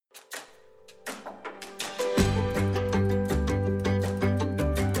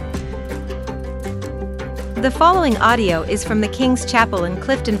The following audio is from the King's Chapel in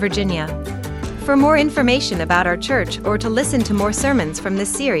Clifton, Virginia. For more information about our church or to listen to more sermons from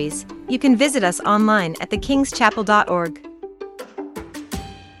this series, you can visit us online at thekingschapel.org.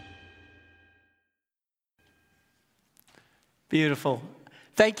 Beautiful.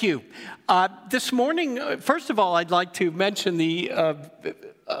 Thank you. This morning, first of all, I'd like to mention the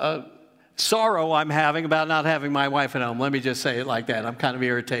sorrow I'm having about not having my wife at home. Let me just say it like that. I'm kind of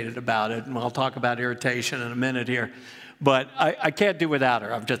irritated about it, and I'll talk about irritation in a minute here. But I can't do without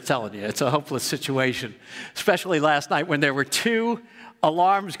her. I'm just telling you. It's a hopeless situation, especially last night when there were two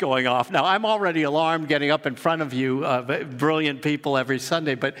alarms going off. Now, I'm already alarmed getting up in front of you, brilliant people every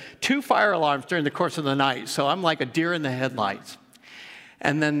Sunday, but two fire alarms during the course of the night. So I'm like a deer in the headlights.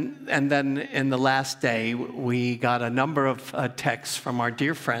 And then in the last day, we got a number of texts from our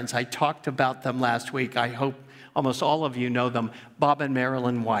dear friends. I talked about them last week. I hope almost all of you know them. Bob and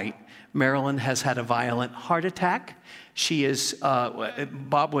Marilyn White. Marilyn has had a violent heart attack. She is,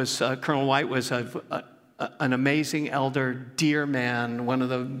 Colonel White was an amazing elder, dear man, one of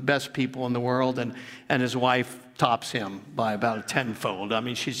the best people in the world, and his wife tops him by about a tenfold. I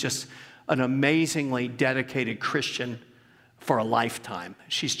mean, she's just an amazingly dedicated Christian for a lifetime.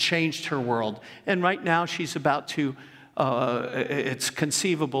 She's changed her world. And right now she's about to, it's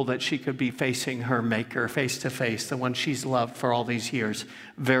conceivable that she could be facing her Maker face to face, the one she's loved for all these years,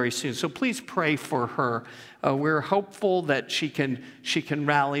 very soon. So please pray for her. We're hopeful that she can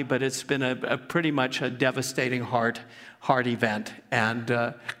rally, but it's been a pretty much a devastating heart event.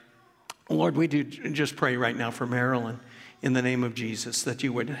 And Lord, we do just pray right now for Marilyn in the name of Jesus, that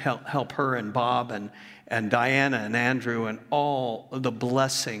you would help her and Bob and Diana and Andrew and all the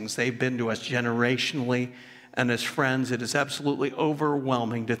blessings they've been to us generationally and as friends. It is absolutely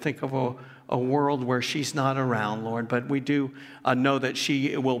overwhelming to think of a world where she's not around, Lord. But we do know that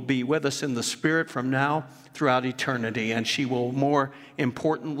she will be with us in the Spirit from now throughout eternity. And she will, more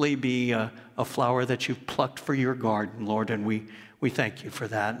importantly, be a flower that you've plucked for your garden, Lord. And we thank you for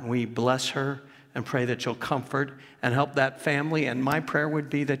that. And we bless her and pray that you'll comfort and help that family. And my prayer would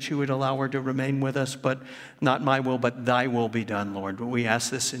be that you would allow her to remain with us, but not my will, but thy will be done, Lord. We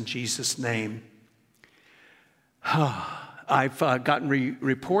ask this in Jesus' name. I've gotten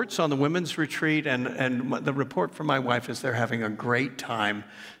reports on the women's retreat, and the report from my wife is they're having a great time.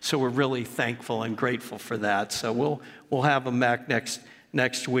 So we're really thankful and grateful for that. So we'll have them back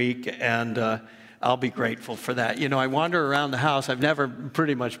next week, and I'll be grateful for that. You know, I wander around the house. I've never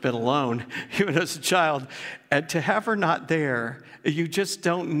pretty much been alone, even as a child. And to have her not there, you just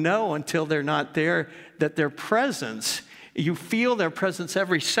don't know until they're not there that their presence, you feel their presence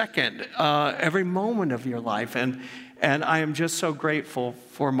every second, every moment of your life. And I am just so grateful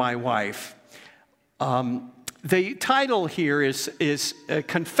for my wife. The title here is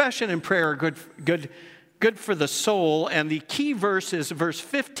Confession and Prayer, good for the soul, and the key verse is verse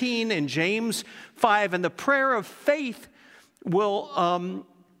 15 in James 5, and the prayer of faith will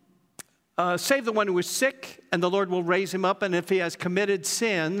save the one who is sick, and the Lord will raise him up, and if he has committed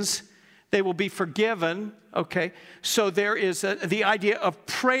sins, they will be forgiven, okay? So there is the idea of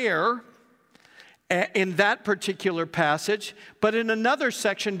prayer in that particular passage, but in another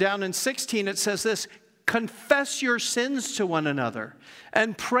section down in 16, it says this: confess your sins to one another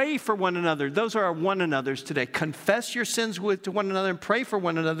and pray for one another. Those are our one another's today. Confess your sins to one another and pray for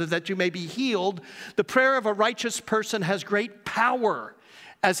one another that you may be healed. The prayer of a righteous person has great power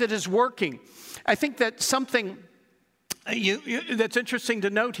as it is working. I think that something that's interesting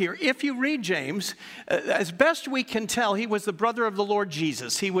to note here. If you read James, as best we can tell, he was the brother of the Lord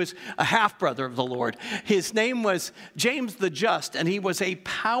Jesus. He was a half-brother of the Lord. His name was James the Just, and he was a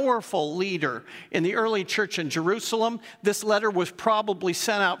powerful leader in the early church in Jerusalem. This letter was probably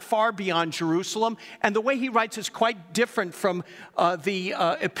sent out far beyond Jerusalem, and the way he writes is quite different from the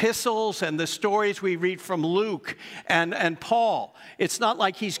epistles and the stories we read from Luke and Paul. It's not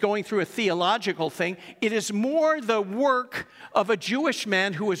like he's going through a theological thing. It is more the work of a Jewish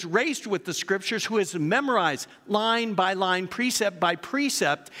man who was raised with the scriptures, who has memorized line by line, precept by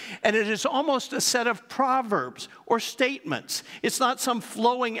precept, and it is almost a set of proverbs or statements. It's not some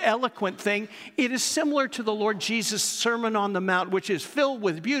flowing, eloquent thing. It is similar to the Lord Jesus' Sermon on the Mount, which is filled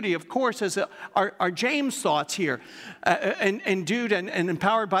with beauty, of course, as our James thoughts here, endued and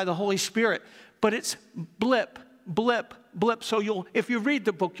empowered by the Holy Spirit. But it's blip, blip, blip. So if you read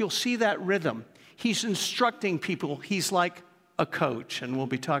the book, you'll see that rhythm. He's instructing people. He's like a coach, and we'll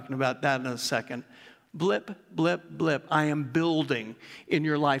be talking about that in a second. Blip, blip, blip. I am building in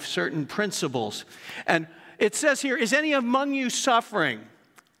your life certain principles. And it says here, is any among you suffering?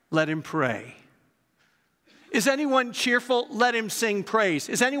 Let him pray. Is anyone cheerful? Let him sing praise.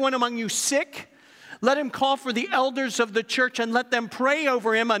 Is anyone among you sick? Let him call for the elders of the church and let them pray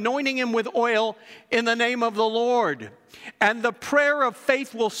over him, anointing him with oil in the name of the Lord. And the prayer of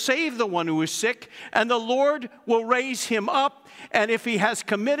faith will save the one who is sick, and the Lord will raise him up. And if he has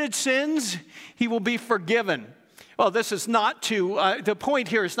committed sins, he will be forgiven. Well, this is not to, the point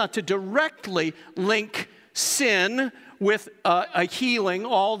here is not to directly link sin with a healing,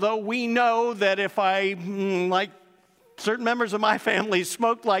 although we know that if I, like certain members of my family,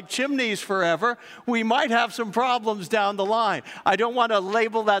 smoked like chimneys forever, we might have some problems down the line. I don't want to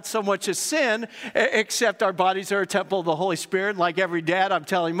label that so much as sin, except our bodies are a temple of the Holy Spirit. Like every dad, I'm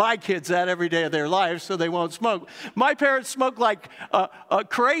telling my kids that every day of their life so they won't smoke. My parents smoked like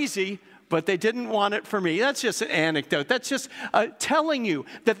crazy, but they didn't want it for me. That's just an anecdote. That's just telling you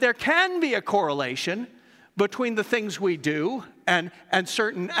that there can be a correlation between the things we do and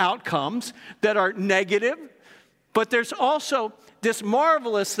certain outcomes that are negative. But there's also this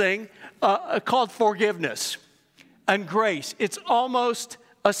marvelous thing called forgiveness and grace. It's almost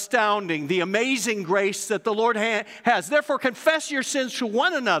astounding, the amazing grace that the Lord has. Therefore, confess your sins to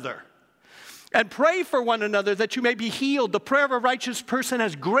one another and pray for one another that you may be healed. The prayer of a righteous person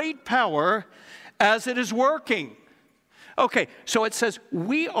has great power as it is working. Okay, so it says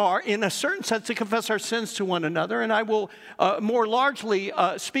we are, in a certain sense, to confess our sins to one another, and I will more largely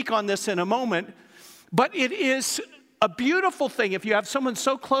speak on this in a moment. But it is a beautiful thing if you have someone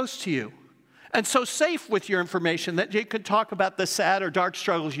so close to you and so safe with your information that you could talk about the sad or dark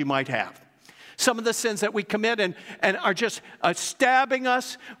struggles you might have. Some of the sins that we commit and are just stabbing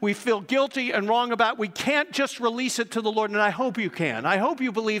us, we feel guilty and wrong about, we can't just release it to the Lord, and I hope you can. I hope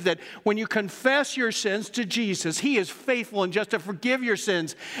you believe that when you confess your sins to Jesus, he is faithful and just to forgive your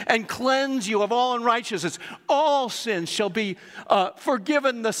sins and cleanse you of all unrighteousness. All sins shall be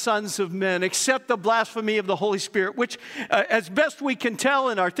forgiven the sons of men, except the blasphemy of the Holy Spirit, which as best we can tell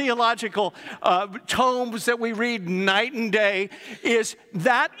in our theological tomes that we read night and day, is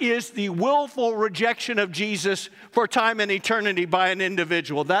the willful rejection of Jesus for time and eternity by an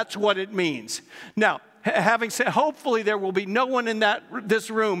individual. That's what it means. Now, having said, hopefully there will be no one in this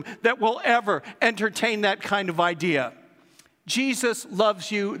room that will ever entertain that kind of idea. Jesus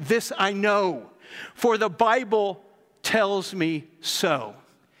loves you, this I know, for the Bible tells me so.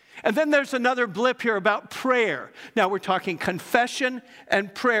 And then there's another blip here about prayer. Now we're talking confession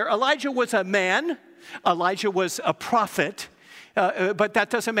and prayer. Elijah was a man. Elijah was a prophet. But that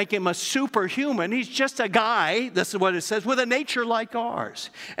doesn't make him a superhuman. He's just a guy, this is what it says, with a nature like ours.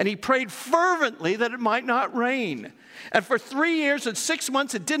 And he prayed fervently that it might not rain. And for 3 years and 6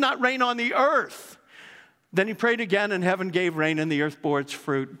 months, it did not rain on the earth. Then he prayed again, and heaven gave rain, and the earth bore its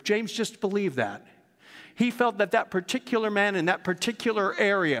fruit. James just believed that. He felt that that particular man in that particular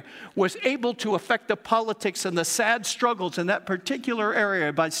area was able to affect the politics and the sad struggles in that particular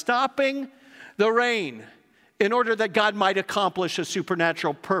area by stopping the rain, in order that God might accomplish a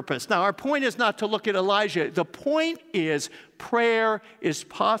supernatural purpose. Now, our point is not to look at Elijah. The point is prayer is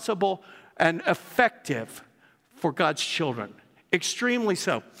possible and effective for God's children. Extremely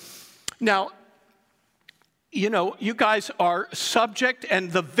so. Now, you know, you guys are subject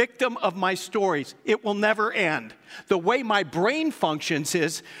and the victim of my stories. It will never end. The way my brain functions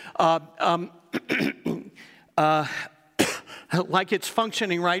is like it's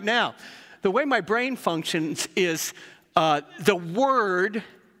functioning right now. The way my brain functions is the Word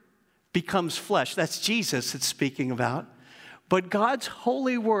becomes flesh. That's Jesus it's speaking about. But God's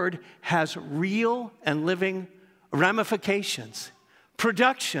holy Word has real and living ramifications,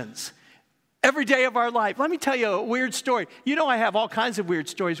 productions, every day of our life. Let me tell you a weird story. You know I have all kinds of weird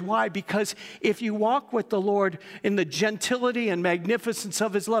stories. Why? Because if you walk with the Lord in the gentility and magnificence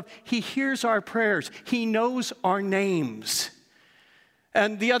of his love, he hears our prayers. He knows our names.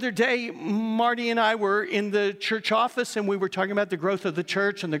 And the other day, Marty and I were in the church office, and we were talking about the growth of the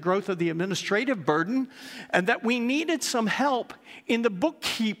church and the growth of the administrative burden, and that we needed some help in the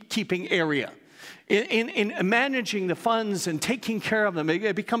bookkeeping area, in managing the funds and taking care of them.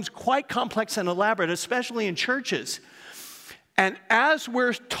 It becomes quite complex and elaborate, especially in churches. And as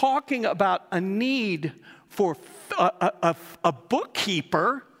we're talking about a need for a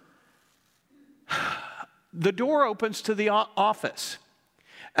bookkeeper, the door opens to the office.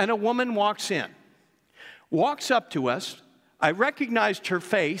 And a woman walks up to us. I recognized her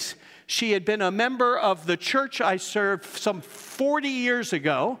face. She had been a member of the church I served some 40 years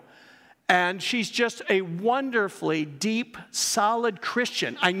ago, and she's just a wonderfully deep, solid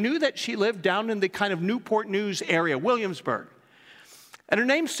Christian. I knew that she lived down in the kind of Newport News area, Williamsburg. And her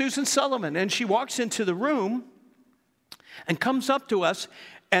name's Susan Sullivan, and she walks into the room and comes up to us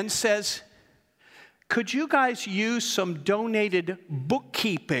and says, "Could you guys use some donated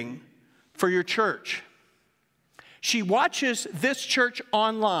bookkeeping for your church. She watches this church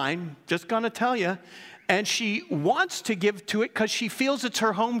online, just going to tell you, and she wants to give to it because she feels it's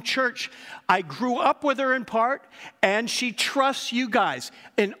her home church. I grew up with her in part, and she trusts you guys.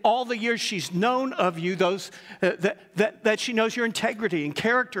 In all the years she's known of you, that she knows your integrity and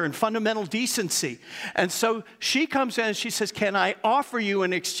character and fundamental decency. And so she comes in and she says, can I offer you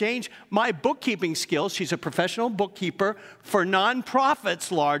in exchange my bookkeeping skills? She's a professional bookkeeper for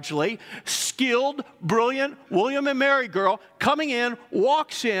nonprofits largely, skilled, brilliant William and Mary girl, coming in,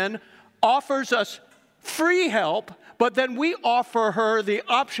 walks in, offers us free help, but then we offer her the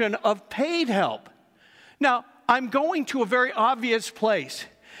option of paid help. Now, I'm going to a very obvious place.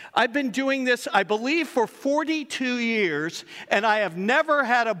 I've been doing this, I believe, for 42 years, and I have never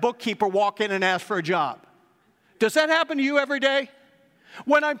had a bookkeeper walk in and ask for a job. Does that happen to you every day?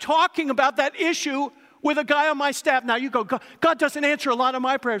 When I'm talking about that issue with a guy on my staff, now you go, God doesn't answer a lot of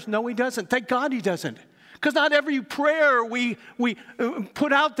my prayers. No, he doesn't. Thank God he doesn't. Because not every prayer we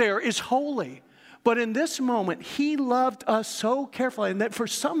put out there is holy. But in this moment, he loved us so carefully, and that for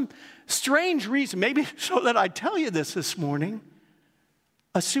some strange reason, maybe so that I tell you this morning,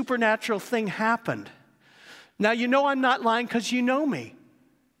 a supernatural thing happened. Now, you know I'm not lying because you know me.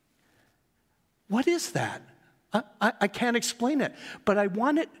 What is that? I can't explain it, but I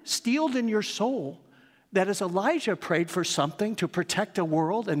want it sealed in your soul that as Elijah prayed for something to protect a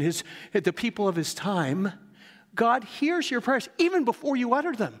world and the people of his time, God hears your prayers even before you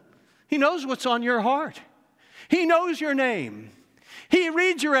utter them. He knows what's on your heart. He knows your name. He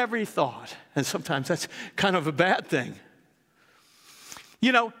reads your every thought. And sometimes that's kind of a bad thing.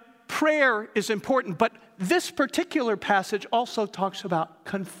 You know, prayer is important, but this particular passage also talks about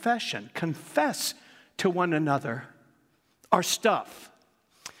confession. Confess to one another our stuff.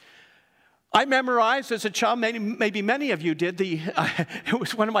 I memorized as a child, maybe many of you did, it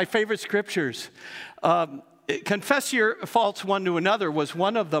was one of my favorite scriptures. Confess your faults one to another was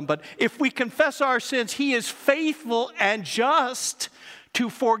one of them. But if we confess our sins, he is faithful and just to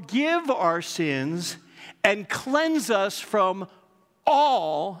forgive our sins and cleanse us from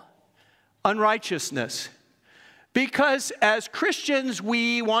all unrighteousness. Because as Christians,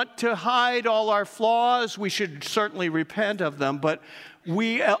 we want to hide all our flaws. We should certainly repent of them. But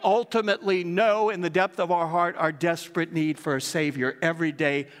we ultimately know in the depth of our heart our desperate need for a Savior every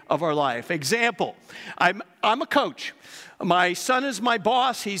day of our life. Example, I'm a coach. My son is my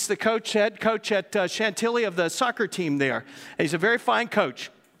boss. He's the head coach at Chantilly of the soccer team there. He's a very fine coach.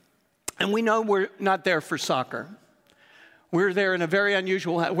 And we know we're not there for soccer. We're there in a very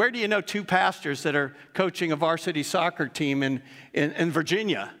unusual way. Where do you know two pastors that are coaching a varsity soccer team in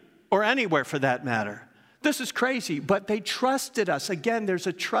Virginia or anywhere for that matter? This is crazy, but they trusted us. Again, there's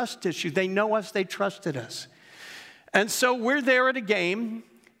a trust issue. They know us, they trusted us. And so we're there at a game.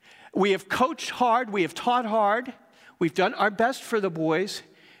 We have coached hard, we have taught hard, we've done our best for the boys,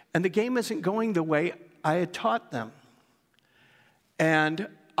 and the game isn't going the way I had taught them. And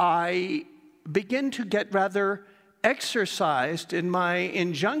I begin to get rather exercised in my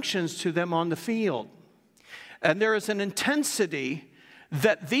injunctions to them on the field. And there is an intensity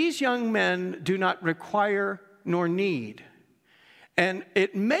that these young men do not require nor need. And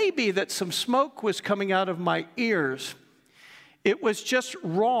it may be that some smoke was coming out of my ears. It was just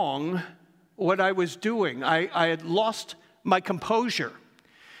wrong what I was doing. I had lost my composure.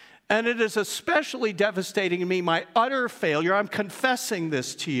 And it is especially devastating to me, my utter failure. I'm confessing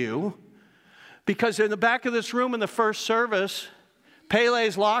this to you because in the back of this room in the first service,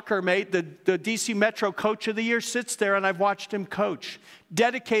 Pele's locker mate, the DC Metro Coach of the Year, sits there, and I've watched him coach.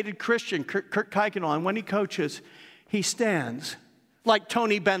 Dedicated Christian, Kurt Kuykendall, and when he coaches, he stands like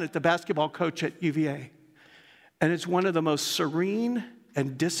Tony Bennett, the basketball coach at UVA. And it's one of the most serene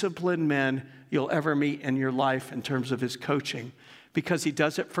and disciplined men you'll ever meet in your life in terms of his coaching, because he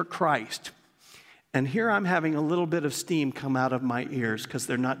does it for Christ. And here I'm having a little bit of steam come out of my ears because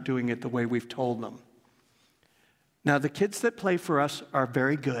they're not doing it the way we've told them. Now, the kids that play for us are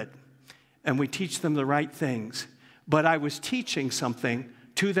very good, and we teach them the right things. But I was teaching something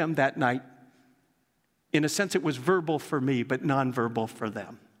to them that night. In a sense, it was verbal for me, but nonverbal for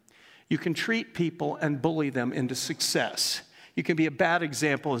them. You can treat people and bully them into success. You can be a bad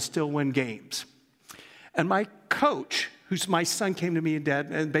example and still win games. And my coach, who's my son, came to me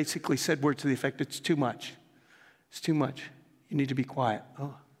and basically said words to the effect, it's too much. It's too much. You need to be quiet.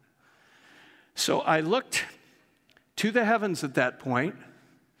 Oh. So I looked to the heavens at that point,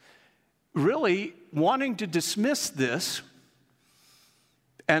 really wanting to dismiss this,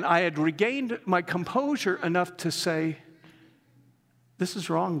 and I had regained my composure enough to say, this is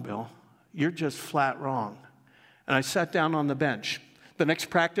wrong, Bill. You're just flat wrong. And I sat down on the bench. The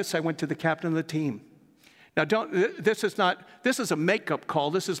next practice, I went to the captain of the team. Now, this is a makeup call.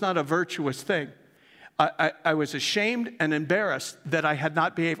 This is not a virtuous thing. I was ashamed and embarrassed that I had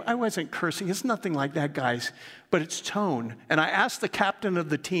not behaved. I wasn't cursing. It's nothing like that, guys, but it's tone. And I asked the captain of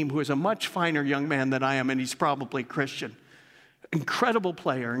the team, who is a much finer young man than I am, and he's probably Christian. Incredible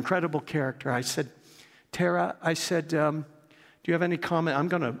player, incredible character. I said, Tara, I said, do you have any comment? I'm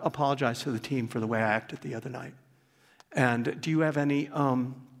going to apologize to the team for the way I acted the other night. And do you have any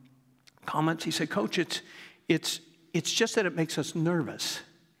comments? He said, Coach, it's just that it makes us nervous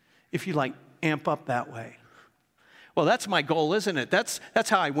if you amp up that way. Well, that's my goal, isn't it? That's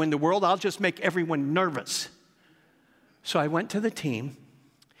how I win the world. I'll just make everyone nervous. So I went to the team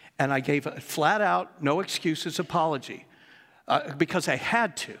and I gave a flat out, no excuses apology because I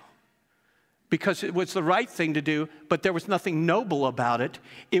had to. Because it was the right thing to do, but there was nothing noble about it.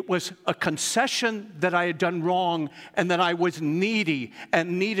 It was a concession that I had done wrong and that I was needy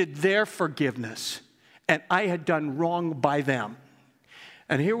and needed their forgiveness. And I had done wrong by them.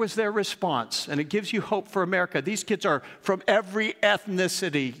 And here was their response, and it gives you hope for America. These kids are from every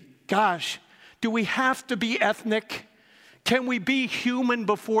ethnicity. Gosh, do we have to be ethnic? Can we be human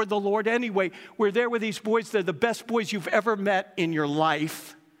before the Lord anyway? We're there with these boys. They're the best boys you've ever met in your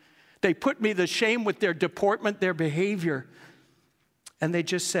life. They put me to shame with their deportment, their behavior. And they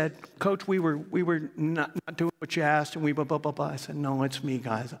just said, Coach, we were not doing what you asked, and we blah, blah, blah, blah. I said, no, it's me,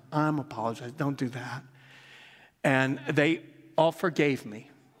 guys. I'm apologizing. Don't do that. And they all forgave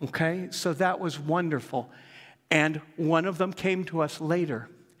me, okay? So that was wonderful. And one of them came to us later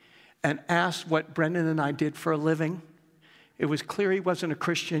and asked what Brendan and I did for a living. It was clear he wasn't a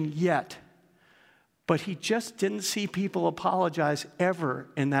Christian yet, but he just didn't see people apologize ever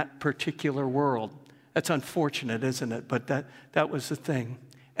in that particular world. That's unfortunate, isn't it? But that was the thing.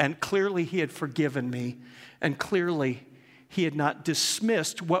 And clearly he had forgiven me, and clearly he had not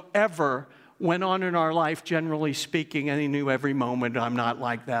dismissed whatever went on in our life, generally speaking, and he knew every moment I'm not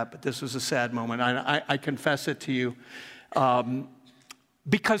like that, but this was a sad moment. I confess it to you.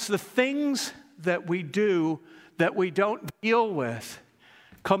 Because the things that we do that we don't deal with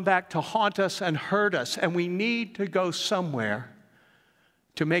come back to haunt us and hurt us, and we need to go somewhere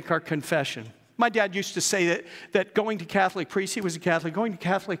to make our confession. My dad used to say that going to Catholic priests, he was a Catholic, going to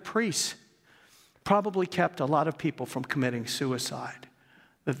Catholic priests probably kept a lot of people from committing suicide,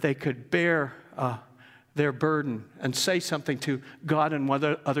 that they could bear their burden and say something to God and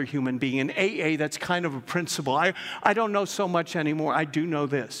one other human being. In AA, that's kind of a principle. I don't know so much anymore. I do know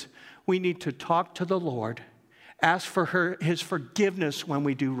this. We need to talk to the Lord, ask for his forgiveness when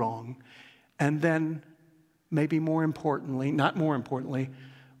we do wrong, and then maybe more importantly, not more importantly,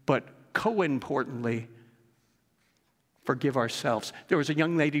 but co-importantly, forgive ourselves. There was a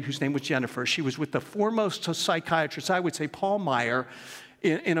young lady whose name was Jennifer. She was with the foremost psychiatrist, I would say Paul Meyer,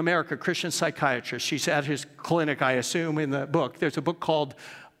 in America, Christian psychiatrist. She's at his clinic, I assume, in the book. There's a book called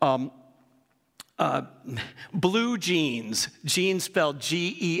Blue Genes, genes spelled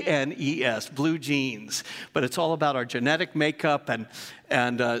Genes, blue genes. But it's all about our genetic makeup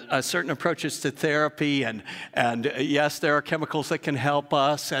and certain approaches to therapy. And yes, there are chemicals that can help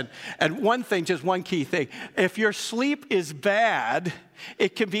us. And one thing, just one key thing, if your sleep is bad,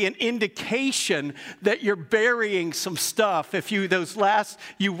 it can be an indication that you're burying some stuff. If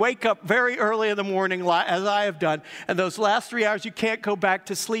you wake up very early in the morning, as I have done, and those last 3 hours you can't go back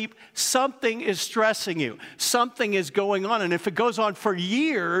to sleep, something is stressing you. Something is going on. And if it goes on for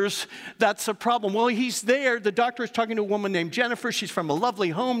years, that's a problem. Well, he's there. The doctor is talking to a woman named Jennifer. She's from a lovely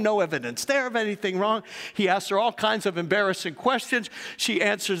home, no evidence there of anything wrong. He asks her all kinds of embarrassing questions. She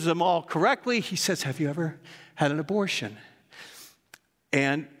answers them all correctly. He says, have you ever had an abortion?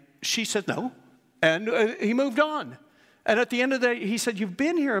 And she said no, and he moved on. And at the end of the day, he said, you've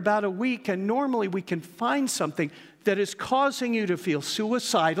been here about a week, and normally we can find something that is causing you to feel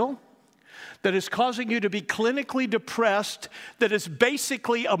suicidal, that is causing you to be clinically depressed, that is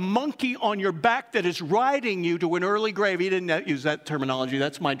basically a monkey on your back that is riding you to an early grave. He didn't use that terminology.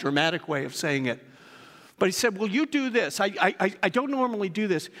 That's my dramatic way of saying it. But he said, will you do this? I don't normally do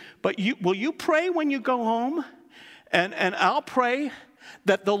this, but will you pray when you go home? And I'll pray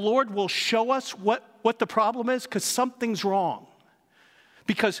that the Lord will show us what the problem is, because something's wrong.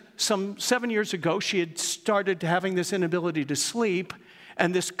 Because some 7 years ago, she had started having this inability to sleep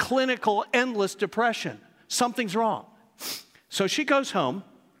and this clinical endless depression. Something's wrong. So she goes home,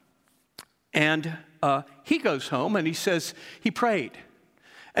 and he goes home, and he says he prayed.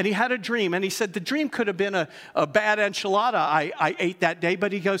 And he had a dream, and he said the dream could have been a bad enchilada I ate that day,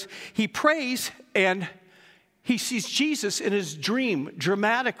 but he prays, and he sees Jesus in his dream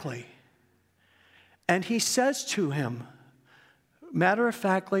dramatically. And he says to him,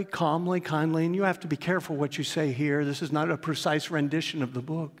 matter-of-factly, calmly, kindly, and you have to be careful what you say here. This is not a precise rendition of the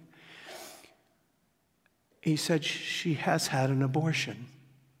book. He said, she has had an abortion.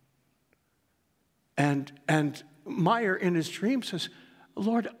 And Meyer, in his dream, says,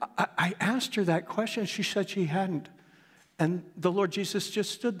 Lord, I asked her that question. She said she hadn't. And the Lord Jesus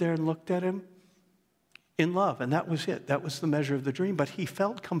just stood there and looked at him in love, and that was it. That was the measure of the dream. But he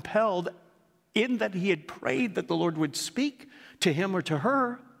felt compelled in that he had prayed that the Lord would speak to him or to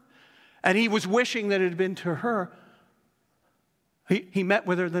her, and he was wishing that it had been to her. He met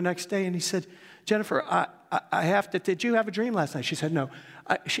with her the next day, and he said, Jennifer, I have to, did you have a dream last night? She said, no.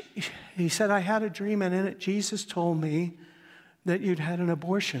 He said, I had a dream, and in it, Jesus told me that you'd had an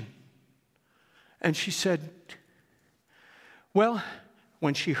abortion. And she said, well,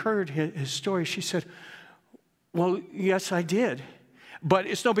 when she heard his story, she said, well, yes, I did. But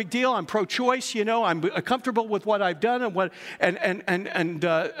it's no big deal. I'm pro-choice, you know. I'm comfortable with what I've done and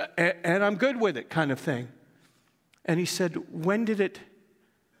I'm good with it, kind of thing. And he said, when did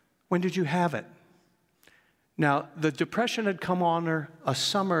you have it? Now, the depression had come on her a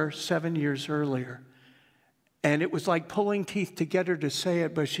summer 7 years earlier. And it was like pulling teeth to get her to say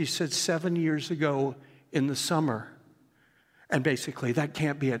it, but she said 7 years ago in the summer. And basically, that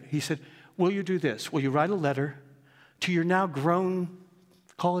can't be it. He said, will you do this? Will you write a letter to your now grown,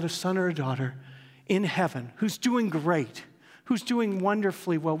 call it a son or a daughter, in heaven, who's doing great, who's doing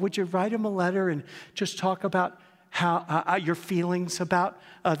wonderfully well? Would you write him a letter and just talk about how your feelings about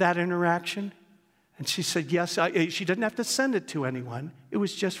that interaction? And she said, yes. She didn't have to send it to anyone. It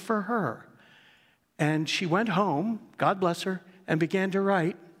was just for her. And she went home, God bless her, and began to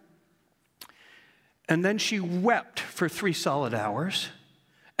write. And then she wept for 3 solid hours.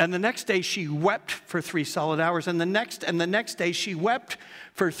 And the next day she wept for 3 solid hours. And the next day she wept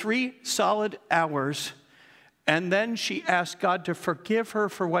for 3 solid hours. And then she asked God to forgive her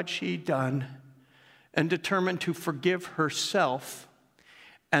for what she'd done and determined to forgive herself.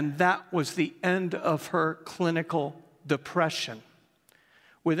 And that was the end of her clinical depression.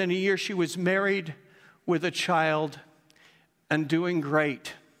 Within a year, she was married with a child and doing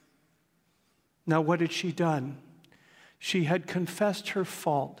great. Now, what had she done? She had confessed her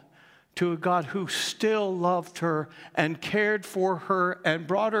fault to a God who still loved her and cared for her and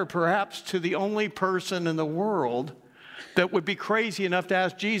brought her perhaps to the only person in the world that would be crazy enough to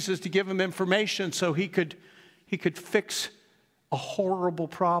ask Jesus to give him information so he could fix a horrible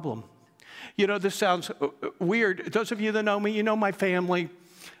problem. You know, this sounds weird. Those of you that know me, you know my family.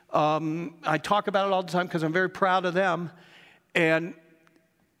 I talk about it all the time because I'm very proud of them. And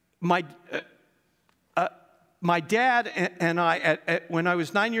my dad and I, when I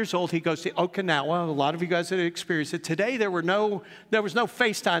was 9 years old, he goes to Okinawa. A lot of you guys had experienced it. Today, there was no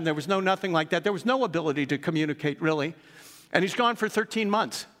FaceTime. There was no nothing like that. There was no ability to communicate, really. And he's gone for 13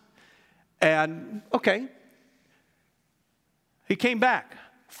 months. And, okay, he came back.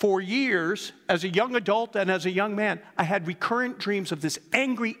 For years, as a young adult and as a young man, I had recurrent dreams of this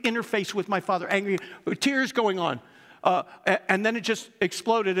angry interface with my father, angry, tears going on. And then it just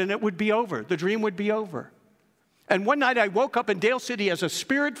exploded and it would be over. The dream would be over. And one night I woke up in Dale City as a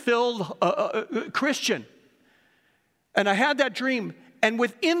spirit-filled Christian. And I had that dream. And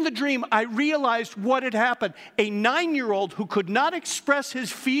within the dream, I realized what had happened. A 9-year-old who could not express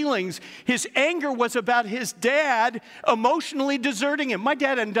his feelings, his anger was about his dad emotionally deserting him. My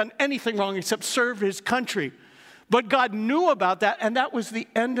dad hadn't done anything wrong except serve his country. But God knew about that, and that was the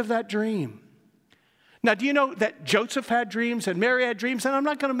end of that dream. Now, do you know that Joseph had dreams and Mary had dreams? And I'm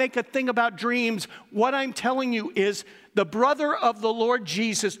not going to make a thing about dreams. What I'm telling you is the brother of the Lord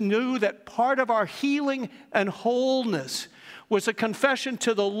Jesus knew that part of our healing and wholeness was a confession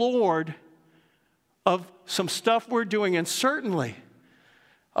to the Lord of some stuff we're doing, and certainly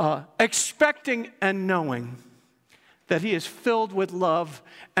expecting and knowing that he is filled with love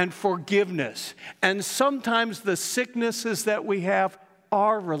and forgiveness. And sometimes the sicknesses that we have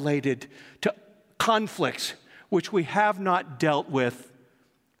are related to conflicts which we have not dealt with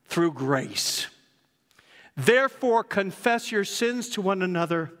through grace. Therefore, confess your sins to one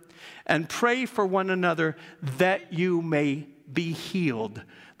another and pray for one another that you may be healed.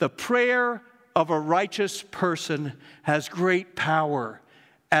 The prayer of a righteous person has great power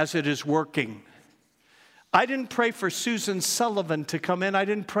as it is working. I didn't pray for Susan Sullivan to come in. I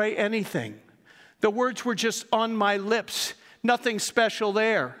didn't pray anything. The words were just on my lips. Nothing special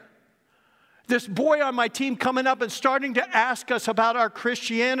there. This boy on my team coming up and starting to ask us about our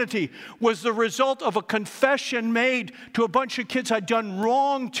Christianity was the result of a confession made to a bunch of kids I'd done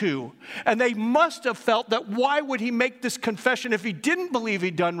wrong to. And they must have felt that why would he make this confession if he didn't believe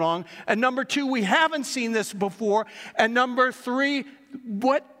he'd done wrong? And number two, we haven't seen this before. And number three,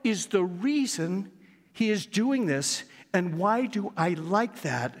 what is the reason he is doing this? And why do I like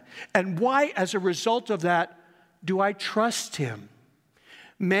that? And why, as a result of that, do I trust him?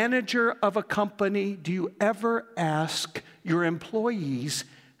 Manager of a company, do you ever ask your employees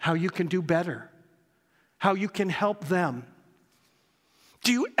how you can do better? How you can help them?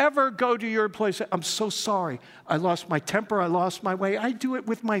 Do you ever go to your employees and say, I'm so sorry, I lost my temper, I lost my way? I do it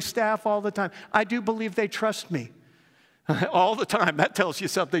with my staff all the time. I do believe they trust me. All the time. That tells you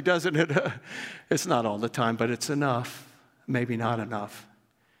something, doesn't it? It's not all the time, but it's enough. Maybe not enough.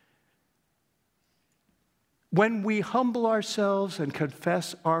 When we humble ourselves and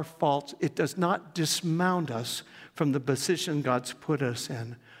confess our faults, it does not dismount us from the position God's put us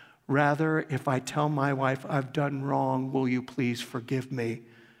in. Rather, if I tell my wife, I've done wrong, will you please forgive me?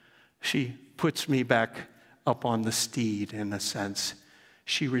 She puts me back up on the steed, in a sense.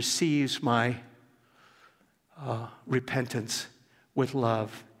 She receives my repentance with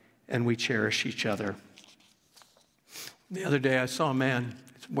love, and we cherish each other. The other day I saw a man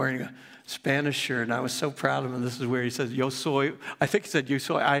wearing a Spanish shirt, and I was so proud of him. This is where he says, yo soy, I think he said, yo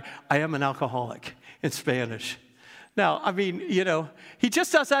soy, I am an alcoholic in Spanish. Now, I mean, he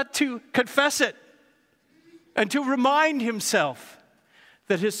just does that to confess it and to remind himself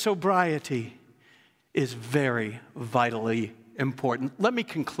that his sobriety is very vitally important. Let me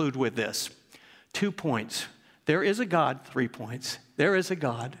conclude with this. 2 points. There is a God. 3 points. There is a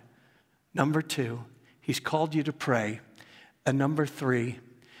God. Number 2, he's called you to pray. And number 3,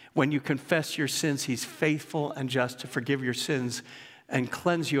 when you confess your sins, he's faithful and just to forgive your sins and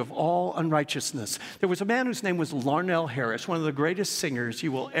cleanse you of all unrighteousness. There was a man whose name was Larnell Harris, one of the greatest singers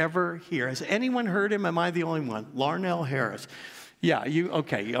you will ever hear. Has anyone heard him? Am I the only one? Larnell Harris. Yeah,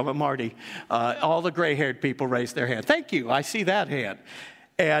 okay, I'm Marty. All the gray-haired people raised their hand. Thank you, I see that hand.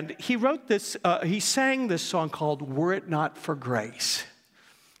 And he wrote this, he sang this song called Were It Not for Grace.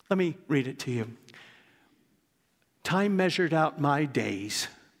 Let me read it to you. Time measured out my days.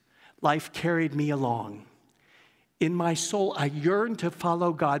 Life carried me along. In my soul, I yearned to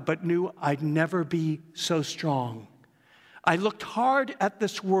follow God, but knew I'd never be so strong. I looked hard at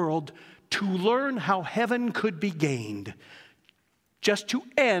this world to learn how heaven could be gained, just to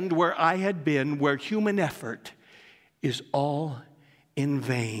end where I had been, where human effort is all in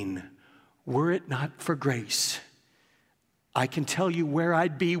vain. Were it not for grace, I can tell you where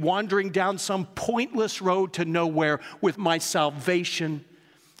I'd be, wandering down some pointless road to nowhere with my salvation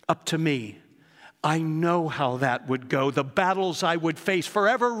up to me. I know how that would go, the battles I would face,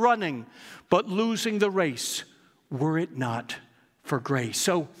 forever running, but losing the race, were it not for grace.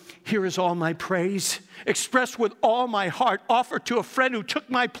 So here is all my praise, expressed with all my heart, offered to a friend who took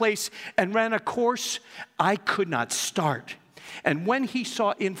my place and ran a course I could not start. And when he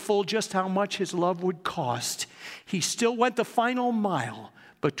saw in full just how much his love would cost, he still went the final mile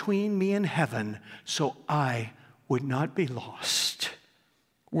between me and heaven so I would not be lost.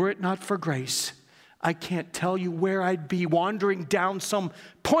 Were it not for grace, I can't tell you where I'd be, wandering down some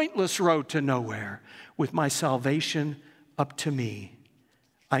pointless road to nowhere with my salvation up to me.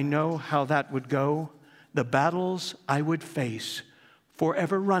 I know how that would go, the battles I would face,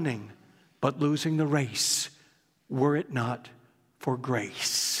 forever running, but losing the race, were it not for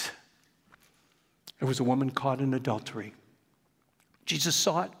grace. There was a woman caught in adultery. Jesus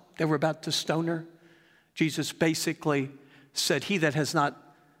saw it. They were about to stone her. Jesus basically said, he that has not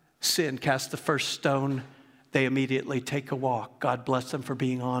sinned, cast the first stone. They immediately take a walk. God bless them for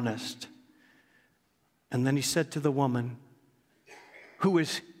being honest. And then he said to the woman, who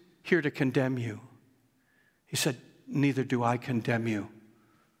is here to condemn you? He said, neither do I condemn you.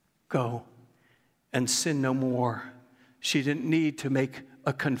 Go and sin no more. She didn't need to make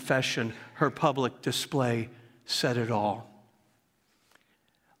a confession. Her public display said it all.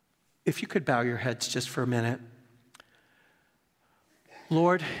 If you could bow your heads just for a minute.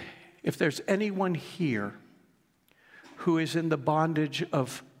 Lord, if there's anyone here who is in the bondage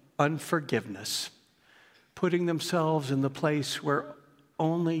of unforgiveness, putting themselves in the place where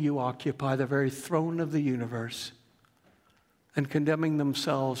only you occupy, the very throne of the universe, and condemning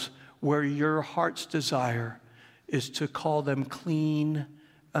themselves where your heart's desire is to call them clean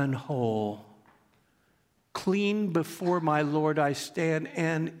and whole. Clean before my Lord I stand,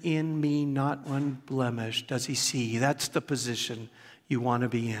 and in me not one blemish does he see. That's the position you want to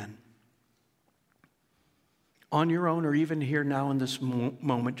be in. On your own, or even here now in this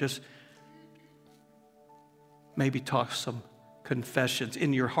moment, just maybe talk some confessions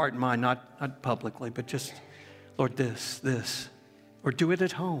in your heart and mind, not publicly, but just, Lord, this. Or do it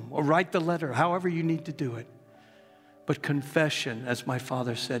at home, or write the letter, however you need to do it. But confession, as my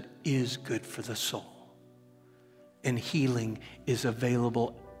father said, is good for the soul. And healing is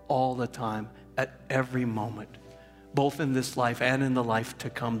available all the time, at every moment, both in this life and in the life to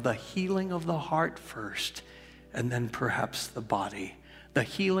come. The healing of the heart first, and then perhaps the body. The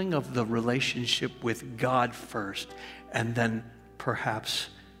healing of the relationship with God first, and then perhaps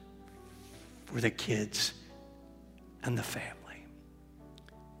for the kids and the family.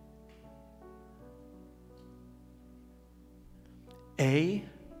 A,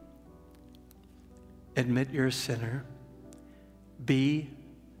 admit you're a sinner. B,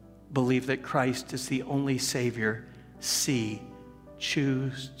 believe that Christ is the only Savior. C,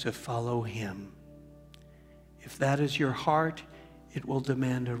 choose to follow him. If that is your heart, it will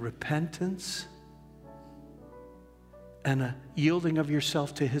demand a repentance and a yielding of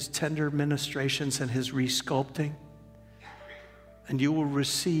yourself to his tender ministrations and his resculpting. And you will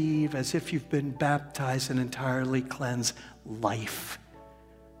receive, as if you've been baptized and entirely cleansed, life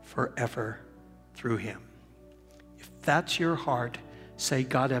forever through him. If that's your heart, say,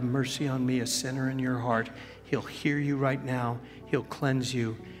 God, have mercy on me, a sinner in your heart. He'll hear you right now. He'll cleanse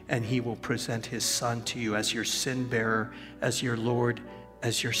you, and he will present his Son to you as your sin bearer, as your Lord,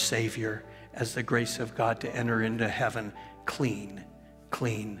 as your Savior, as the grace of God to enter into heaven clean,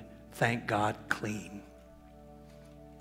 thank God, clean.